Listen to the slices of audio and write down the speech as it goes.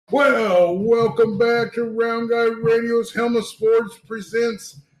Well, welcome back to Round Guy Radio's Helmet Sports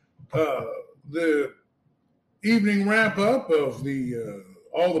presents uh, the evening wrap up of the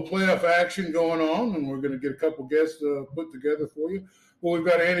all the playoff action going on, and we're going to get a couple guests put together for you. Well, we've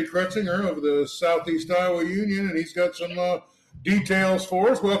got Andy Krutzinger of the Southeast Iowa Union, and he's got some details for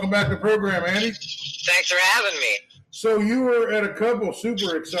us. Welcome back to the program, Andy. Thanks for having me. So you were at a couple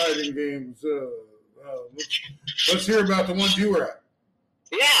super exciting games. Let's hear about the ones you were at.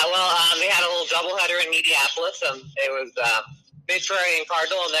 Yeah, well, they had a little doubleheader in Mediapolis. It was Mid-Prairie and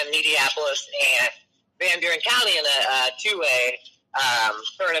Cardinal, and then Mediapolis and Van Buren County in a two-way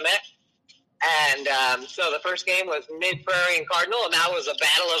tournament. And so the first game was Mid-Prairie and Cardinal, and that was a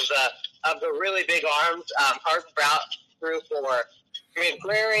battle of the really big arms. Carson Brown threw for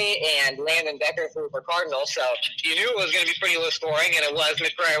Mid-Prairie, and Landon Becker threw for Cardinal. So you knew it was going to be pretty low scoring, and it was.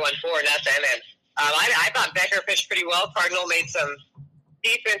 Mid-Prairie won 4-0. And I thought Becker pitched pretty well. Cardinal made some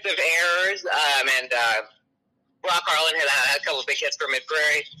defensive errors, and Brock Harlan had a couple of big hits for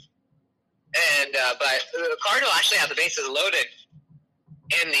Mid-Prairie. But Cardinal actually had the bases loaded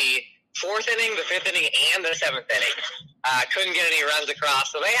in the fourth inning, the fifth inning, and the seventh inning. Couldn't get any runs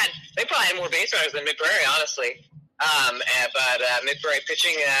across. So they probably had more base runners than Mid-Prairie, honestly. But Mid-Prairie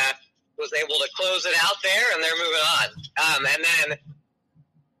pitching was able to close it out there, and they're moving on. And then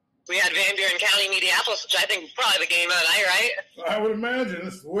we had Van Buren County, Mediapolis, which I think probably the game of the night, right? I would imagine.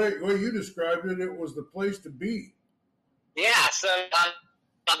 It's the way you described it. It was the place to be. Yeah, so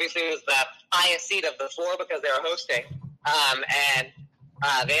obviously it was the highest seed of the four because they were hosting. And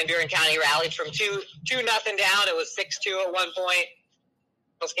Van Buren County rallied from 2-0 down. It was 6-2 at one point.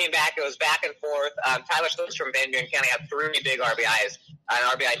 Came back. It was back and forth. Tyler Slits from Van Buren County had three big RBIs, an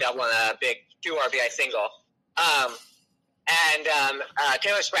RBI double and a big 2 RBI single. And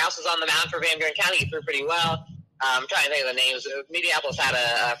Taylor Sprouse was on the mound for Van Buren County. He threw pretty well. I'm trying to think of the names. Mediapolis had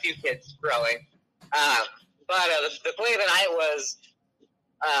a few kids throwing. But the play of the night was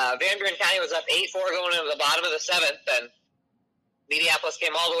Van Buren County was up 8-4 going into the bottom of the seventh, and Mediapolis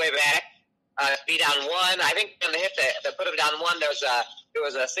came all the way back, be down 1. I think in the hit that put them down 1, there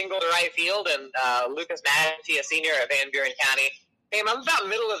was a single to right field, and Lucas Matty, a senior at Van Buren County, came up about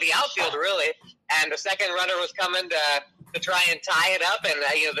middle of the outfield, really, and the second runner was coming to try and tie it up, and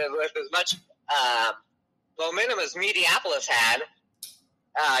with as much momentum as Mediapolis had,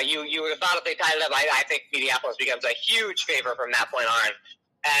 you would have thought if they tied it up, I think Mediapolis becomes a huge favorite from that point on.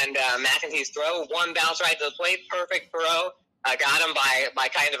 And McEntee's throw, one bounce right to the plate, perfect throw, got him by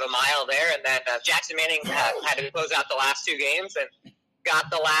kind of a mile there, and then Jackson Manning had to close out the last 2 games and got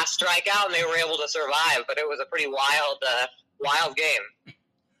the last strikeout, and they were able to survive, but it was a pretty wild game.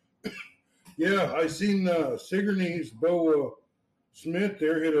 Yeah, I seen Sigourney's Bo Smith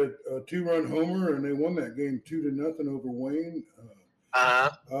there hit a 2-run homer, and they won that game 2-0 over Wayne.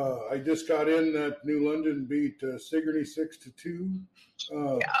 I just got in that New London beat Sigourney 6-2.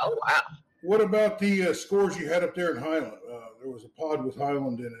 Oh, wow. What about the scores you had up there in Highland? There was a pod with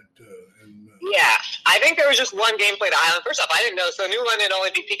Highland in it. Yeah, I think there was just one game played at Highland. First off, I didn't know. So New London only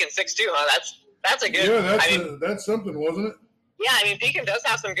beat Pekin 6-2, huh? That's a good. Yeah, that's something, wasn't it? Yeah, I mean Pekin does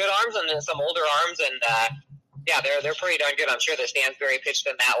have some good arms and some older arms, and yeah, they're pretty darn good. I'm sure the Stansbury pitched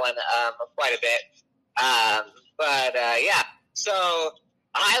in that one quite a bit. But yeah, so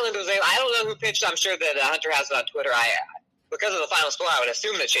Highland was able. I don't know who pitched. I'm sure that Hunter has it on Twitter. Because of the final score, I would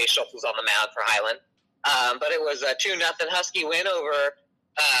assume that Chase Schultz was on the mound for Highland. But it was a 2-0 Husky win over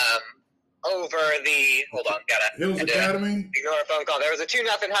the. Hold on, Hills Academy. Ignore a phone call. There was a 2-0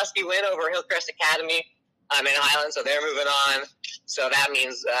 Husky win over Hillcrest Academy. In Highland, so they're moving on. So that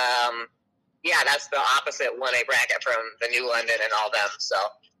means, yeah, that's the opposite 1A bracket from the New London and all them. So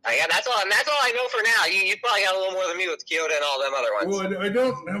yeah, that's all I know for now. You probably got a little more than me with Kyoto and all them other ones. Well, I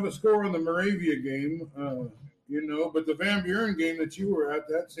don't have a score on the Moravia game. But the Van Buren game that you were at,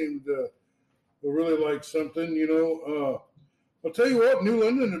 that seemed really like something, I'll tell you what, New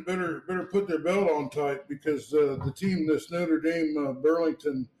London had better put their belt on tight because the team, this Notre Dame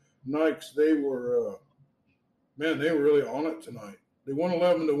Burlington Knights, they were really on it tonight. They won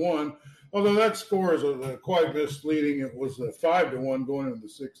 11-1, although that score is quite misleading. It was 5-1 going into the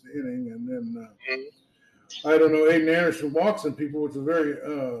 6th inning, and then I don't know, Aiden Anderson walks some people, which is very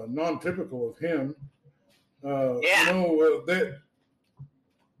non-typical of him. That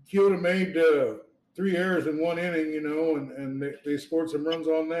Kyoto made 3 errors in 1 inning, and they scored some runs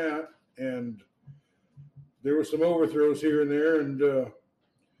on that, and there were some overthrows here and there, and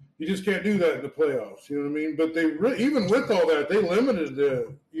you just can't do that in the playoffs. You know what I mean? But they even with all that, they limited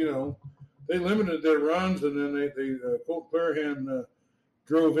their runs, and then Colt Clarahan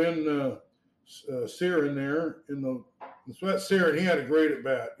drove in Sear in there in the So that Sarin, he had a great at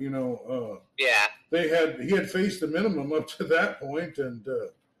bat. Yeah. He had faced the minimum up to that point, and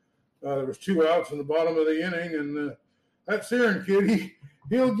there was 2 outs in the bottom of the inning, and that Sarin kid,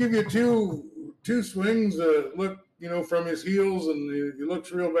 he'll give you two swings look, from his heels, and he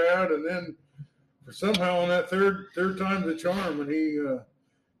looks real bad, and then somehow on that third time's the charm, and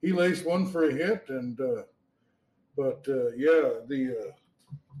he laced one for a hit, and the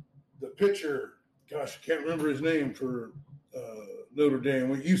pitcher, gosh, I can't remember his name for Notre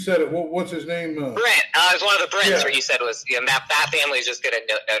Dame. You said it. What's his name? Brent. It was one of the Brents where you said was that family is just good at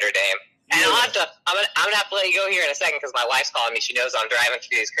Notre Dame. And I'm gonna have to let you go here in a second because my wife's calling me. She knows I'm driving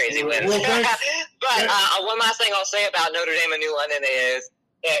through these crazy winds. But one last thing I'll say about Notre Dame and New London is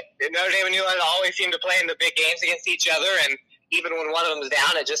Notre Dame and New London always seem to play in the big games against each other, and even when one of them is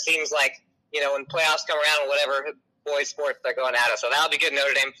down, it just seems like when playoffs come around, whatever boys sports they're going at us. So that'll be good.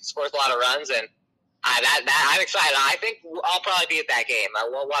 Notre Dame scores a lot of runs, and I'm excited. I think I'll probably be at that game.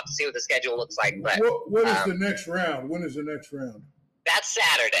 We'll have to see what the schedule looks like. But what is the next round? When is the next round? That's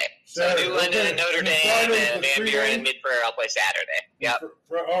Saturday. So New London and Notre Dame and Van Buren and Mid-Prairie all play Saturday. Yep.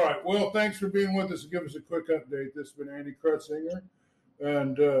 All right. Well, thanks for being with us and give us a quick update. This has been Andy Krutzinger,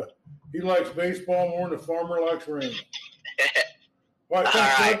 and he likes baseball more than a farmer likes rain. All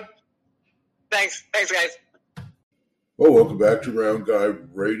right. Thanks, guys. Well, welcome back to Round Guy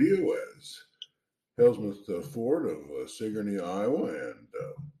Radio as Hellsmith Ford of Sigourney, Iowa, and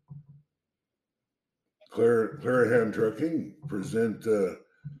Clarahan Trucking present a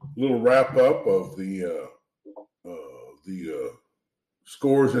little wrap up of the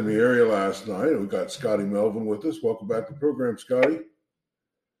scores in the area last night. We got Scotty Melvin with us. Welcome back to the program, Scotty.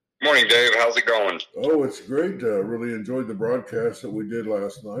 Morning, Dave. How's it going? Oh, it's great. Really enjoyed the broadcast that we did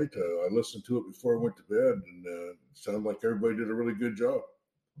last night. I listened to it before I went to bed, and it sounded like everybody did a really good job.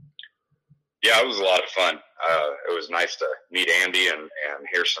 Yeah, it was a lot of fun. It was nice to meet Andy and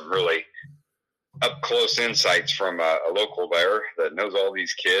hear some really up-close insights from a local there that knows all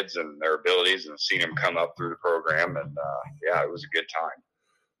these kids and their abilities and seen them come up through the program. And, it was a good time.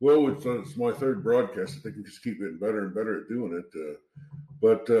 Well, it's my third broadcast. I think we just keep getting better and better at doing it.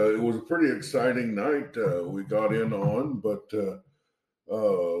 But it was a pretty exciting night we got in on. But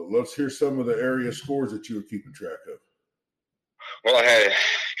let's hear some of the area scores that you were keeping track of. Well, I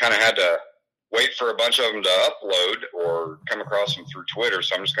kind of had to wait for a bunch of them to upload or come across them through Twitter.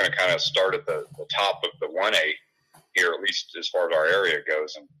 So I'm just going to kind of start at the top of the 1A here, at least as far as our area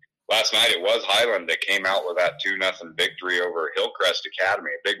goes. And last night it was Highland that came out with that 2-0 victory over Hillcrest Academy,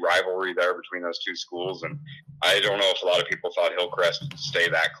 a big rivalry there between those two schools. And I don't know if a lot of people thought Hillcrest would stay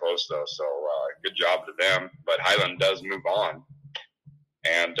that close, though. So good job to them. But Highland does move on.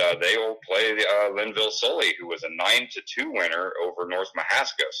 And they will play Linville-Sully, who was a 9-2 winner over North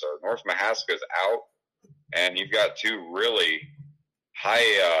Mahaska. So North Mahaska's out, and you've got two really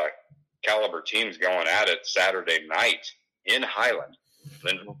high caliber teams going at it Saturday night in Highland.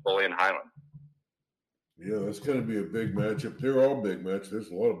 Linville-Sully and Highland. Yeah, that's going to be a big matchup. They're all big matches. There's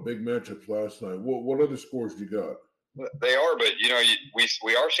a lot of big matchups last night. What other scores do you got? They are, but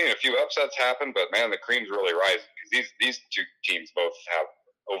we are seeing a few upsets happen. But man, the cream's really rising because these two teams both have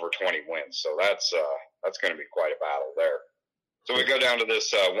over 20 wins. So that's going to be quite a battle there. So we go down to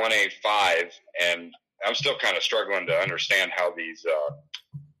this 1A5, and I'm still kind of struggling to understand how these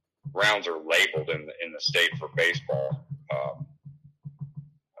rounds are labeled in the state for baseball.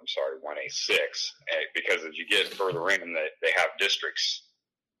 I'm sorry, 1A6, because as you get further in, they have districts,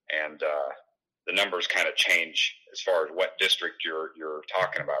 and the numbers kind of change as far as what district you're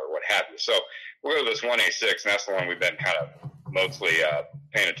talking about or what have you. So we'll go to this 1A6, and that's the one we've been kind of mostly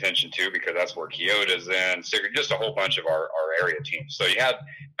paying attention to because that's where Keota's in, just a whole bunch of our area teams. So you had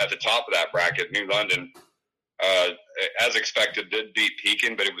at the top of that bracket, New London, as expected, did beat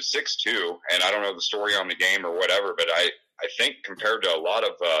Pekin, but it was 6-2, and I don't know the story on the game or whatever, but I think compared to a lot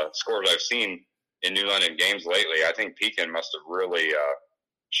of scores I've seen in New London games lately, I think Pekin must have really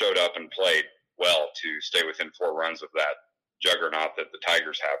showed up and played well to stay within 4 runs of that juggernaut that the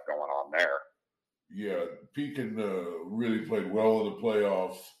Tigers have going on there. Yeah, Pekin really played well in the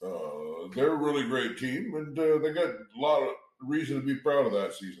playoffs. They're a really great team, and they got a lot of reason to be proud of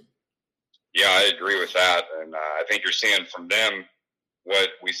that season. Yeah, I agree with that, and I think you're seeing from them what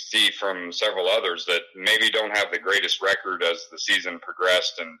we see from several others that maybe don't have the greatest record as the season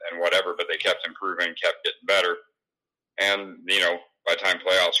progressed and whatever, but they kept improving, kept getting better. And, by the time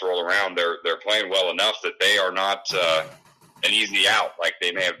playoffs roll around, they're playing well enough that they are not an easy out like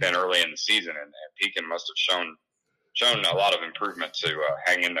they may have been early in the season. And Pekin must have shown shown a lot of improvement to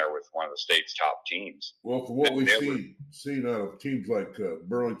hang in there with one of the state's top teams. Well, from what we've seen out of teams like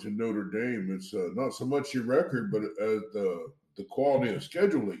Burlington, Notre Dame, it's not so much your record, but the quality of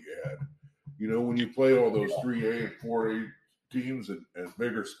schedule that you had. You know, when you play all those 3A and 4A teams and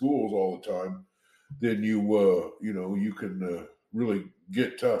bigger schools all the time, then you can really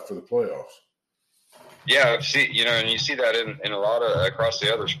get tough for the playoffs. Yeah, and you see that in a lot of across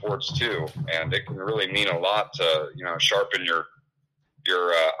the other sports too, and it can really mean a lot to sharpen your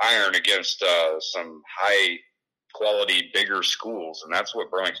iron against some high quality bigger schools, and that's what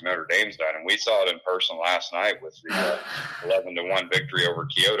Burlington Notre Dame's done, and we saw it in person last night with the 11-1 victory over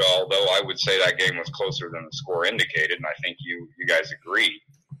Keota. Although I would say that game was closer than the score indicated, and I think you guys agree.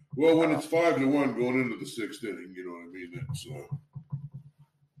 Well, when it's 5-1 going into the sixth inning, you know what I mean. It's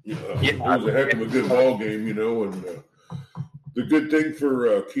it was a heck of a good ball game, and the good thing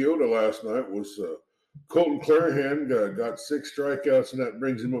for Keota last night was Colton Clarahan got 6 strikeouts, and that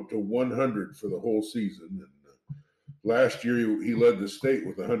brings him up to 100 for the whole season. And last year he led the state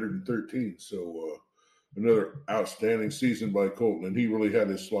with 113, so another outstanding season by Colton, and he really had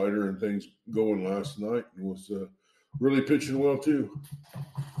his slider and things going last night, and was really pitching well too.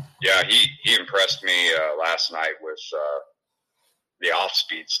 Yeah, he impressed me last night with the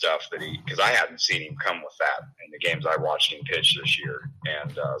off-speed stuff because I hadn't seen him come with that in the games I watched him pitch this year.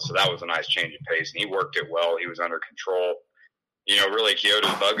 And so that was a nice change of pace, and he worked it well. He was under control. Really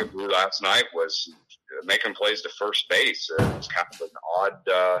Keota's bugaboo last night was making plays to first base. It was kind of an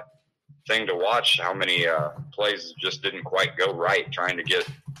odd thing to watch, how many plays just didn't quite go right, trying to get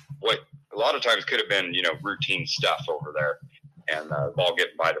what a lot of times could have been, routine stuff over there. And the ball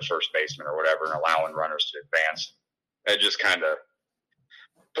getting by the first baseman or whatever and allowing runners to advance. It just kind of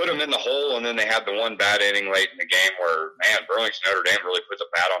put them in the hole, and then they had the one bad inning late in the game where, man, Burlington Notre Dame really put the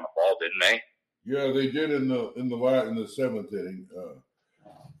bat on the ball, didn't they? Yeah, they did in the seventh inning.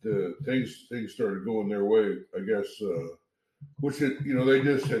 The things started going their way, I guess. Which they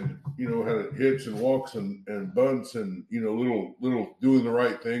just had had hits and walks and bunts and little doing the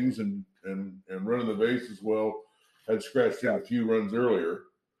right things and running the bases well. Had scratched in a few runs earlier.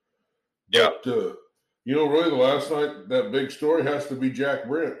 Yeah. But, really the last night, that big story has to be Jack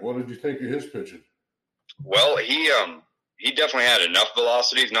Brent. What did you think of his pitching? Well, he definitely had enough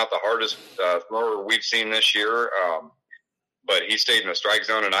velocity. He's not the hardest thrower we've seen this year, but he stayed in the strike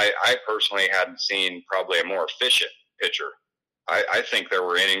zone, and I personally hadn't seen probably a more efficient pitcher. I think there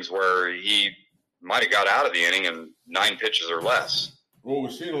were innings where he might have got out of the inning in 9 pitches or less. Well,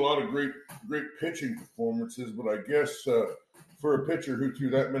 we've seen a lot of great pitching performances, but I guess for a pitcher who threw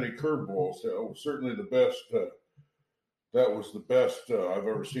that many curveballs, that was certainly the best. That was the best I've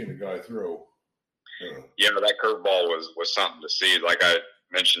ever seen a guy throw. Yeah, that curveball was something to see. Like I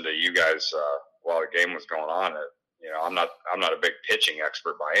mentioned to you guys while the game was going on, I'm not a big pitching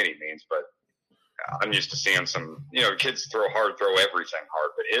expert by any means, but I'm used to seeing some kids throw everything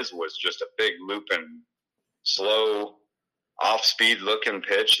hard, but his was just a big looping, slow, off-speed looking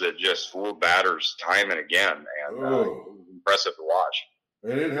pitch that just fooled batters time and again, and it was impressive to watch.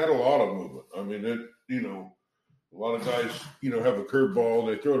 And it had a lot of movement. I mean, a lot of guys, have a curveball,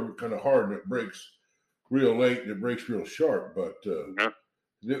 they throw it kind of hard and it breaks real late and it breaks real sharp, but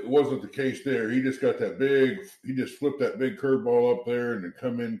it wasn't the case there. He just got he just flipped that big curveball up there and then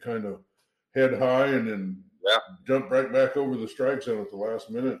come in kind of head high and then jump right back over the strike zone at the last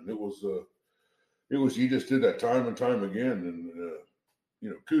minute. And he just did that time and time again.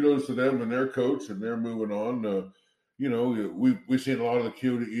 And, kudos to them and their coach, and they're moving on. We've seen a lot of the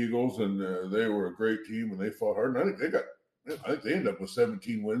Keota Eagles, and they were a great team, and they fought hard. And I think they ended up with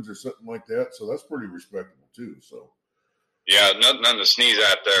 17 wins or something like that. So that's pretty respectable too. So. Yeah, none to sneeze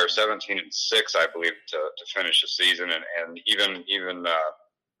at there. 17-6, I believe, to finish the season, and even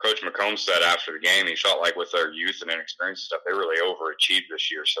Coach McComb said after the game he felt like with their youth and inexperience and stuff, they really overachieved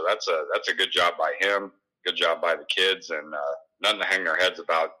this year. So that's a good job by him, good job by the kids, and nothing to hang their heads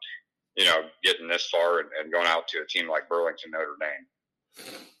about, getting this far and going out to a team like Burlington Notre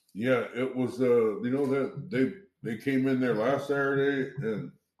Dame. Yeah, it was that they came in there last Saturday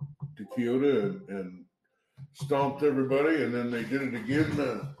and to Keota and stomped everybody, and then they did it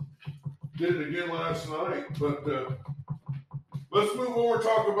again last night. But let's move over,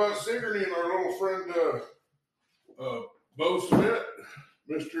 talk about Sigourney and our little friend Bo Smith,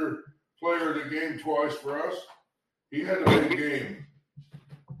 Mr. Player of the Game twice for us. He had a big game.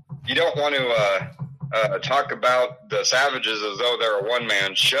 You don't want to talk about the Savages as though they're a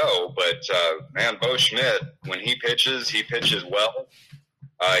one-man show, but man, Bo Schmidt, when he pitches well.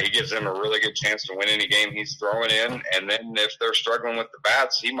 He gives them a really good chance to win any game he's throwing in. And then if they're struggling with the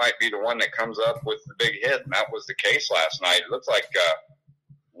bats, he might be the one that comes up with the big hit. And that was the case last night. It looks like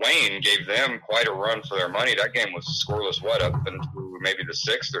Wayne gave them quite a run for their money. That game was scoreless, up into maybe the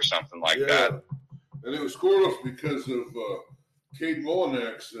sixth or something like that. And it was scoreless because of Cade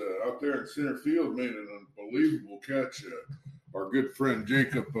Molinax out there in center field made an unbelievable catch. Our good friend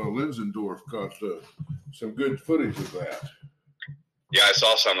Jacob Linsendorf caught some good footage of that. Yeah, I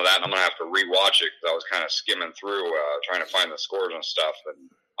saw some of that, and I'm going to have to rewatch it because I was kind of skimming through trying to find the scores and stuff, and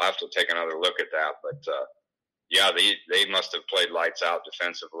I'll have to take another look at that. But, yeah, they must have played lights out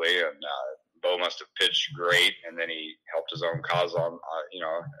defensively, and Bo must have pitched great, and then he helped his own cause on,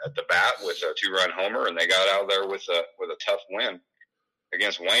 at the bat with a 2-run homer, and they got out there with a tough win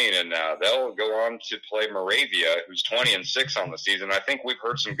against Wayne, and they'll go on to play Moravia, who's 20-6 on the season. I think we've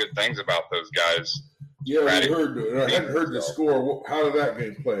heard some good things about those guys. Yeah, I hadn't heard the score. How did that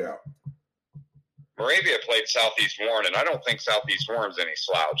game play out? Moravia played Southeast Warren, and I don't think Southeast Warren's any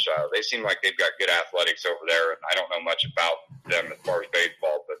slouch. They seem like they've got good athletics over there, and I don't know much about them as far as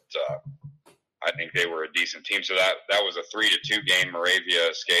baseball, but I think they were a decent team. So that was a 3-2 game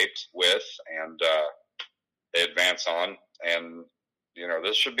Moravia escaped with, and they advance on. And,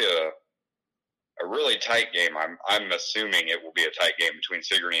 this should be a really tight game. I'm assuming it will be a tight game between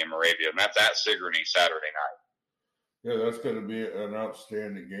Sigourney and Moravia, and that's at Sigourney Saturday night. Yeah, that's going to be an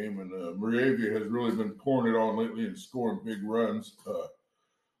outstanding game, and Moravia has really been pouring it on lately and scoring big runs. You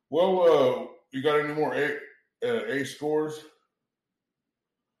got any more A scores?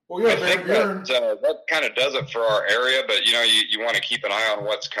 Well, yeah, I think that kind of does it for our area, but you want to keep an eye on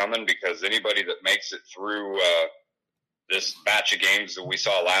what's coming because anybody that makes it through this batch of games that we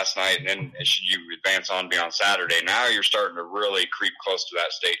saw last night, and then you advance on beyond Saturday, now you're starting to really creep close to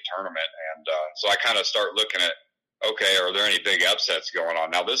that state tournament. And so I kind of start looking at, okay, are there any big upsets going on?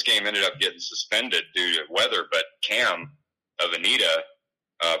 Now, this game ended up getting suspended due to weather, but Cam of Anita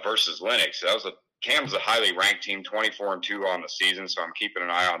versus Lennox, Cam's a highly ranked team, 24-2 on the season, so I'm keeping an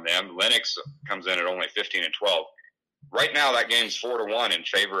eye on them. Lennox comes in at only 15-12. Right now, that game's 4-1 in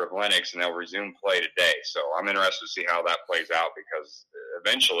favor of Lennox, and they'll resume play today. So I'm interested to see how that plays out because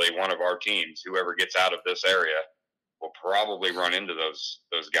eventually one of our teams, whoever gets out of this area, will probably run into those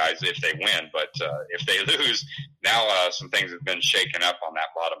guys if they win. But if they lose, now some things have been shaken up on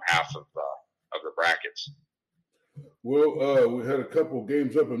that bottom half of the brackets. Well, we had a couple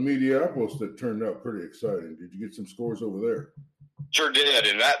games up in Mediapolis that turned out pretty exciting. Did you get some scores over there? Sure did,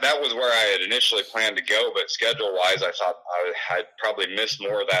 and that was where I had initially planned to go, but schedule-wise, I thought I'd probably missed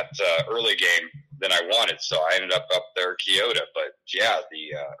more of that early game than I wanted, so I ended up there, Keota. But, yeah,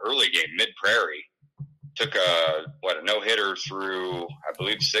 the early game, Mid-Prairie, took a no-hitter through, I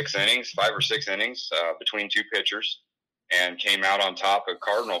believe, 5 or 6 innings between two pitchers and came out on top of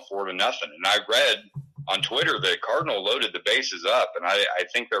Cardinal 4-0. And I read on Twitter that Cardinal loaded the bases up, and I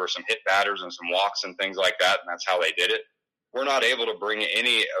think there were some hit batters and some walks and things like that, and that's how they did it. We're not able to bring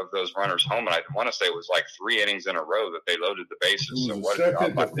any of those runners home, and I want to say it was like 3 innings in a row that they loaded the bases. It was the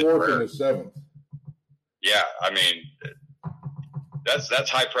second, the fourth, and the seventh. Yeah, I mean, that's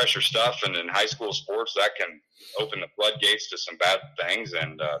high-pressure stuff, and in high school sports, that can open the floodgates to some bad things,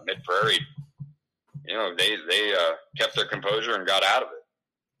 and Mid-Prairie, they kept their composure and got out of it.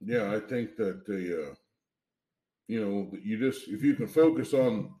 Yeah, I think that if you can focus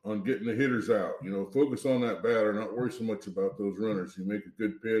on getting the hitters out, focus on that batter, not worry so much about those runners. You make a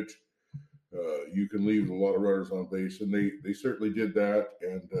good pitch, you can leave a lot of runners on base, and they certainly did that.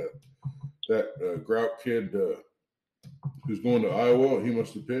 And that Grout kid who's going to Iowa, he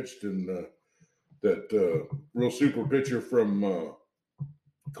must have pitched, and that real super pitcher from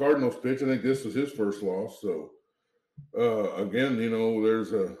Cardinals pitch. I think this was his first loss. So again,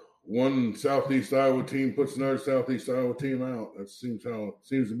 there's one Southeast Iowa team puts another Southeast Iowa team out. That seems to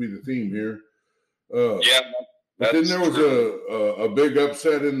be the theme here. Yeah. But then there was a big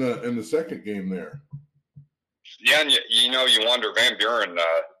upset in the second game there. Yeah, and you wonder. Van Buren,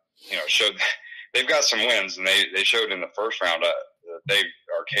 showed they've got some wins, and they showed in the first round that they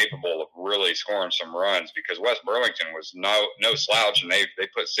are capable of really scoring some runs because West Burlington was no slouch, and they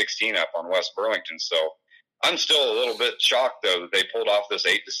put 16 up on West Burlington. So I'm still a little bit shocked, though, that they pulled off this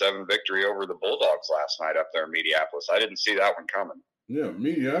 8-7 victory over the Bulldogs last night up there in Mediapolis. I didn't see that one coming. Yeah,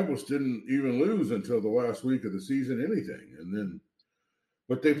 Mediapolis didn't even lose until the last week of the season, anything.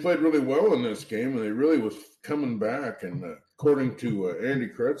 But they played really well in this game, and they really was coming back. And according to Andy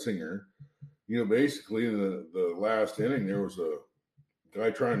Kretzinger, basically in the last inning, there was a guy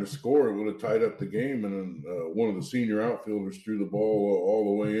trying to score. It would have tied up the game, and then one of the senior outfielders threw the ball all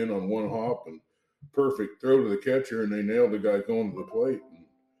the way in on one hop and perfect throw to the catcher, and they nailed the guy going to the plate. And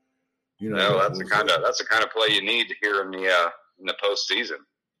No, that's the kind of play you need here in the postseason.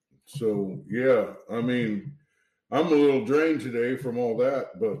 So yeah, I mean, I'm a little drained today from all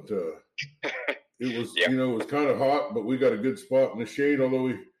that, but it was it was kind of hot, but we got a good spot in the shade.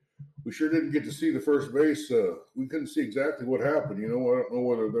 Although we sure didn't get to see the first base. We couldn't see exactly what happened. I don't know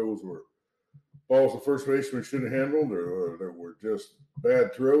whether those were balls the first baseman should have handled, or there were just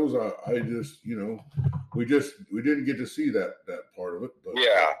bad throws. I just we didn't get to see that part of it. But,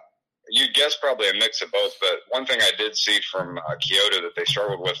 yeah. You'd guess probably a mix of both, but one thing I did see from Kyoto that they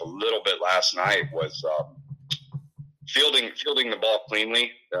struggled with a little bit last night was fielding the ball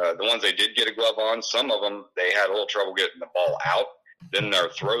cleanly. The ones they did get a glove on, some of them they had a little trouble getting the ball out. Then their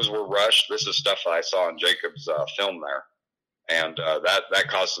throws were rushed. This is stuff that I saw in Jacob's film there, and that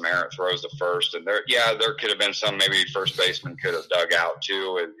caused some errant throws to first. And there could have been some maybe first baseman could have dug out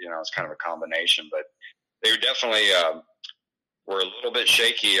too. It's kind of a combination, but they definitely. Were a little bit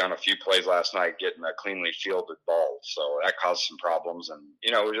shaky on a few plays last night getting a cleanly fielded ball, so that caused some problems. And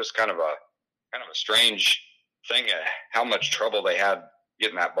it was just kind of a strange thing how much trouble they had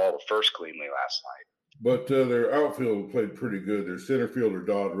getting that ball to first cleanly last night. But their outfield played pretty good. Their center fielder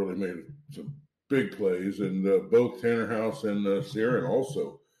Dodd really made some big plays, and both Tannerhouse and Sierra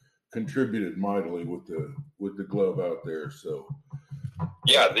also contributed mightily with the glove out there. So.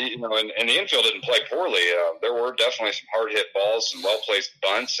 Yeah, and the infield didn't play poorly. There were definitely some hard hit balls, some well placed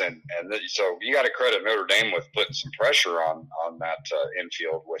bunts, so you got to credit Notre Dame with putting some pressure on that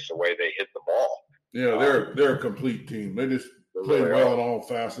infield with the way they hit the ball. Yeah, they're a complete team. They just played really well in all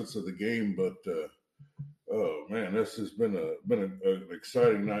facets of the game. But oh man, this has been an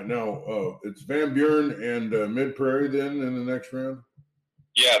exciting night. Now it's Van Buren and Mid Prairie then in the next round.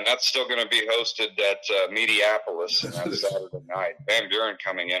 Yeah, and that's still going to be hosted at Mediapolis, and that's Saturday night. Van Buren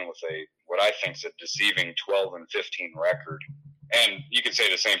coming in with what I think is a deceiving 12-15 record. And you could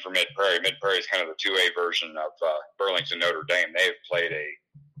say the same for Mid Prairie. Mid Prairie is kind of the 2A version of Burlington Notre Dame. They've played a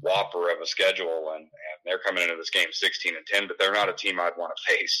whopper of a schedule, and they're coming into this game 16-10, but they're not a team I'd want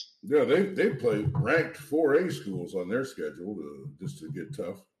to face. Yeah, they play ranked 4A schools on their schedule just to get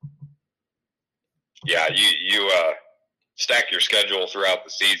tough. Yeah, you stack your schedule throughout the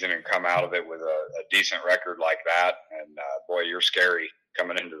season and come out of it with a decent record like that, and boy, you're scary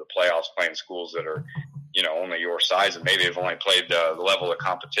coming into the playoffs playing schools that are only your size and maybe have only played the level of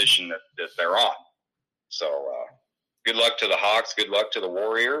competition that they're on. So good luck to the Hawks, good luck to the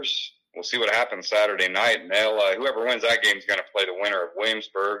Warriors. We'll see what happens Saturday night, and whoever wins that game is going to play the winner of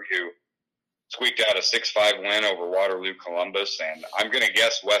Williamsburg, who squeaked out a 6-5 win over Waterloo Columbus, and I'm going to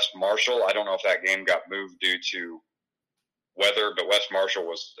guess West Marshall. I don't know if that game got moved due to weather, but West Marshall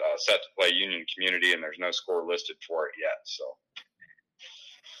was set to play Union Community, and there's no score listed for it yet. So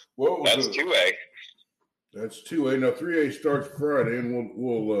that's 2A. That's 2A. Now 3A starts Friday, and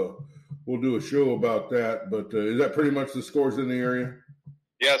we'll do a show about that. But is that pretty much the scores in the area?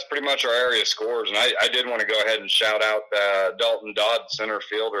 Yeah, it's pretty much our area scores. And I did want to go ahead and shout out Dalton Dodd, center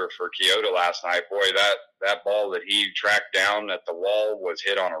fielder for Kyoto last night. Boy, that ball that he tracked down at the wall was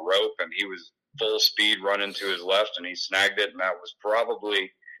hit on a rope, and he was full speed running to his left, and he snagged it. And that was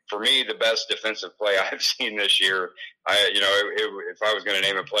probably, for me, the best defensive play I've seen this year. If I was going to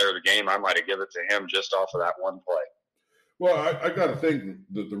name a player of the game, I might have given it to him just off of that one play. Well, I got to think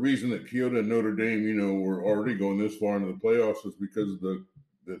that the reason that Kyoto and Notre Dame, were already going this far into the playoffs is because of the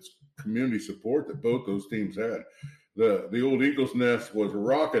community support that both those teams had. The old Eagles Nest was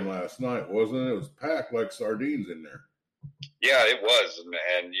rocking last night, wasn't it? It was packed like sardines in there. Yeah, it was.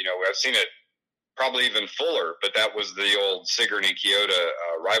 And I've seen it probably even fuller, but that was the old Sigourney-Kyoto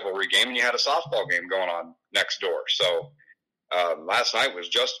rivalry game, and you had a softball game going on next door. So last night was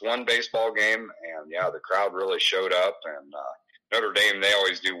just one baseball game, and the crowd really showed up. And Notre Dame, they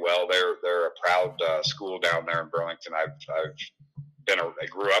always do well. They're a proud school down there in Burlington. I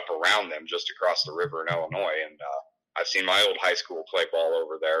grew up around them just across the river in Illinois, and I've seen my old high school play ball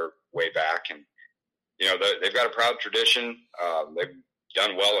over there way back. And they've got a proud tradition. They've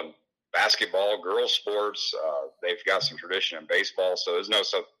done well in basketball, girls sports. They've got some tradition in baseball, so there's no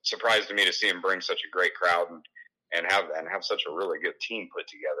surprise to me to see them bring such a great crowd and have such a really good team put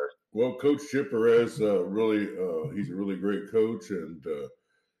together. Well, Coach Chip Perez, really, he's a really great coach, and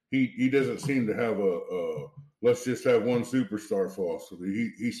he doesn't seem to have a let's just have one superstar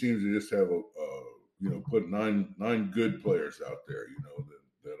philosophy. He seems to just have put nine good players out there,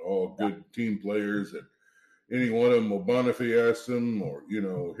 that all good team players that. Any one of them will Bonifay them, or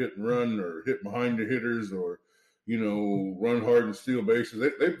hit and run, or hit behind the hitters, or run hard and steal bases.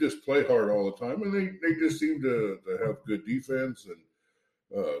 They just play hard all the time, and they just seem to have good defense, and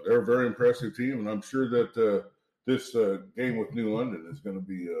they're a very impressive team. And I'm sure that this game with New London is going to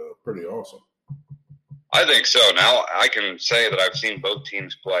be pretty awesome. I think so. Now I can say that I've seen both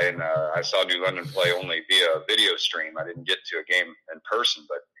teams play, and I saw New London play only via video stream. I didn't get to a game in person,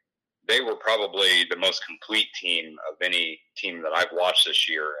 but they were probably the most complete team of any team that I've watched this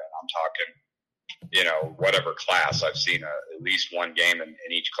year. And I'm talking, whatever class. I've seen at least one game in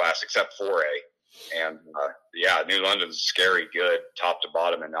each class except 4A. And, New London's scary good top to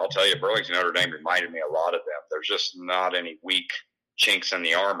bottom. And I'll tell you, Burlington Notre Dame reminded me a lot of them. There's just not any weak chinks in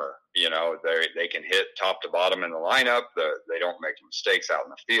the armor. They can hit top to bottom in the lineup. They don't make mistakes out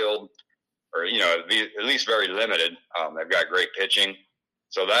in the field, or, at least very limited. They've got great pitching.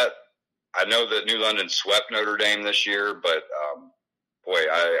 So that I know that New London swept Notre Dame this year, but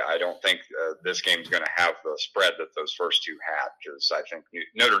I don't think this game's going to have the spread that those first two had, because I think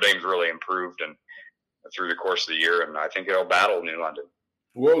Notre Dame's really improved and through the course of the year, and I think it'll battle New London.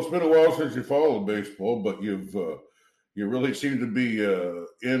 Well, it's been a while since you followed baseball, but you really seem to be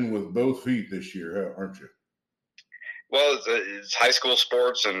in with both feet this year, aren't you? Well, it's high school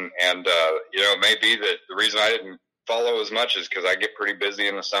sports, and it may be that the reason I didn't follow as much is because I get pretty busy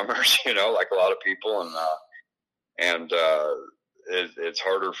in the summers, like a lot of people, and it's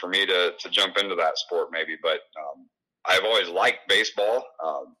harder for me to jump into that sport maybe. But I've always liked baseball,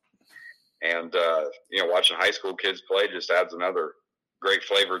 and watching high school kids play just adds another great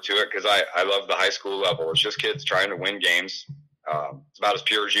flavor to it, because I love the high school level. It's just kids trying to win games. It's about as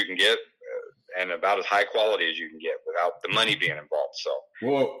pure as you can get, and about as high quality as you can get without the money being involved. So,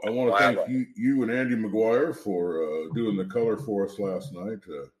 well, I want to thank you and Andy McGuire for doing the color for us last night.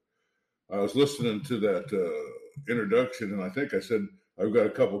 I was listening to that introduction, and I think I said I've got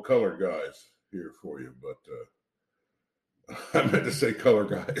a couple color guys here for you, but I meant to say color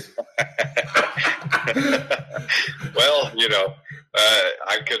guys. Well,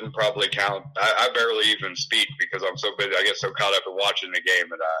 I couldn't probably count. I barely even speak because I'm so busy. I get so caught up in watching the game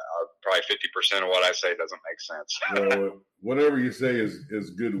that probably 50% of what I say doesn't make sense. Well, whatever you say is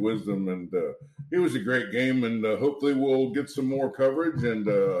good wisdom, and it was a great game, and hopefully we'll get some more coverage, and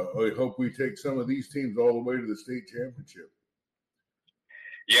I hope we take some of these teams all the way to the state championship.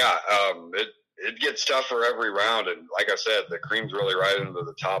 Yeah, it gets tougher every round, and like I said, the cream's really rising to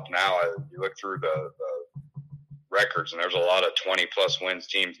the top now. You look through the records, and there's a lot of 20-plus wins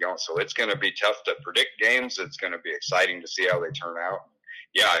teams going, so it's going to be tough to predict games. It's going to be exciting to see how they turn out.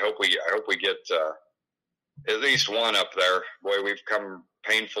 Yeah, I hope we get at least one up there. Boy, we've come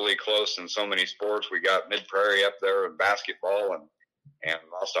painfully close in so many sports. We got Mid-Prairie up there in basketball, and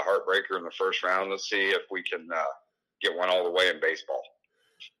lost a heartbreaker in the first round. Let's see if we can get one all the way in baseball.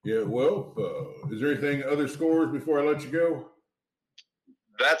 Yeah, well, is there anything other scores before I let you go?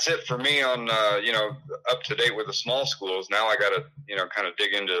 That's it for me on, up to date with the small schools. Now I got to, kind of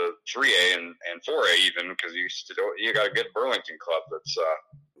dig into 3A and 4A even, because you got a good Burlington club that's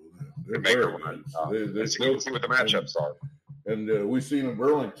they're make a very run. good. They see what the matchups are. And we seen in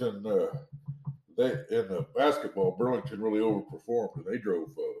Burlington, in the basketball, Burlington really overperformed, and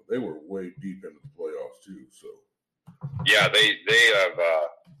they were way deep into the playoffs too. So. Yeah, they have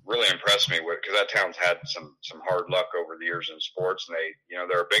really impressed me with, because that town's had some hard luck over the years in sports, and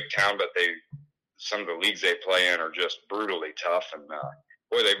they're a big town, but some of the leagues they play in are just brutally tough, and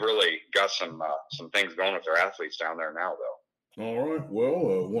boy, they've really got some things going with their athletes down there now, though. All right,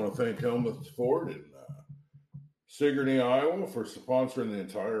 well, I want to thank Helmut Ford in Sigourney, Iowa, for sponsoring the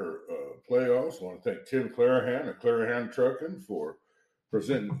entire playoffs. I want to thank Tim Clarahan of Clarahan Trucking for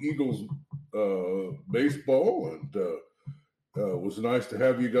presenting Eagles baseball, and it was nice to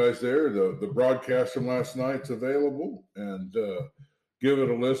have you guys there. The broadcast from last night's available, and give it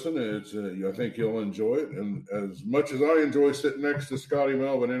a listen. I think you'll enjoy it, and as much as I enjoy sitting next to Scotty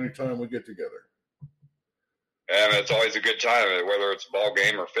Melvin anytime we get together. And it's always a good time, whether it's a ball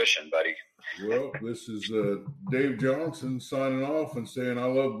game or fishing, buddy. Well, this is Dave Johnson signing off and saying I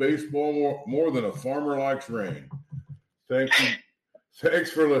love baseball more than a farmer likes rain. Thank you. Thanks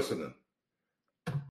for listening.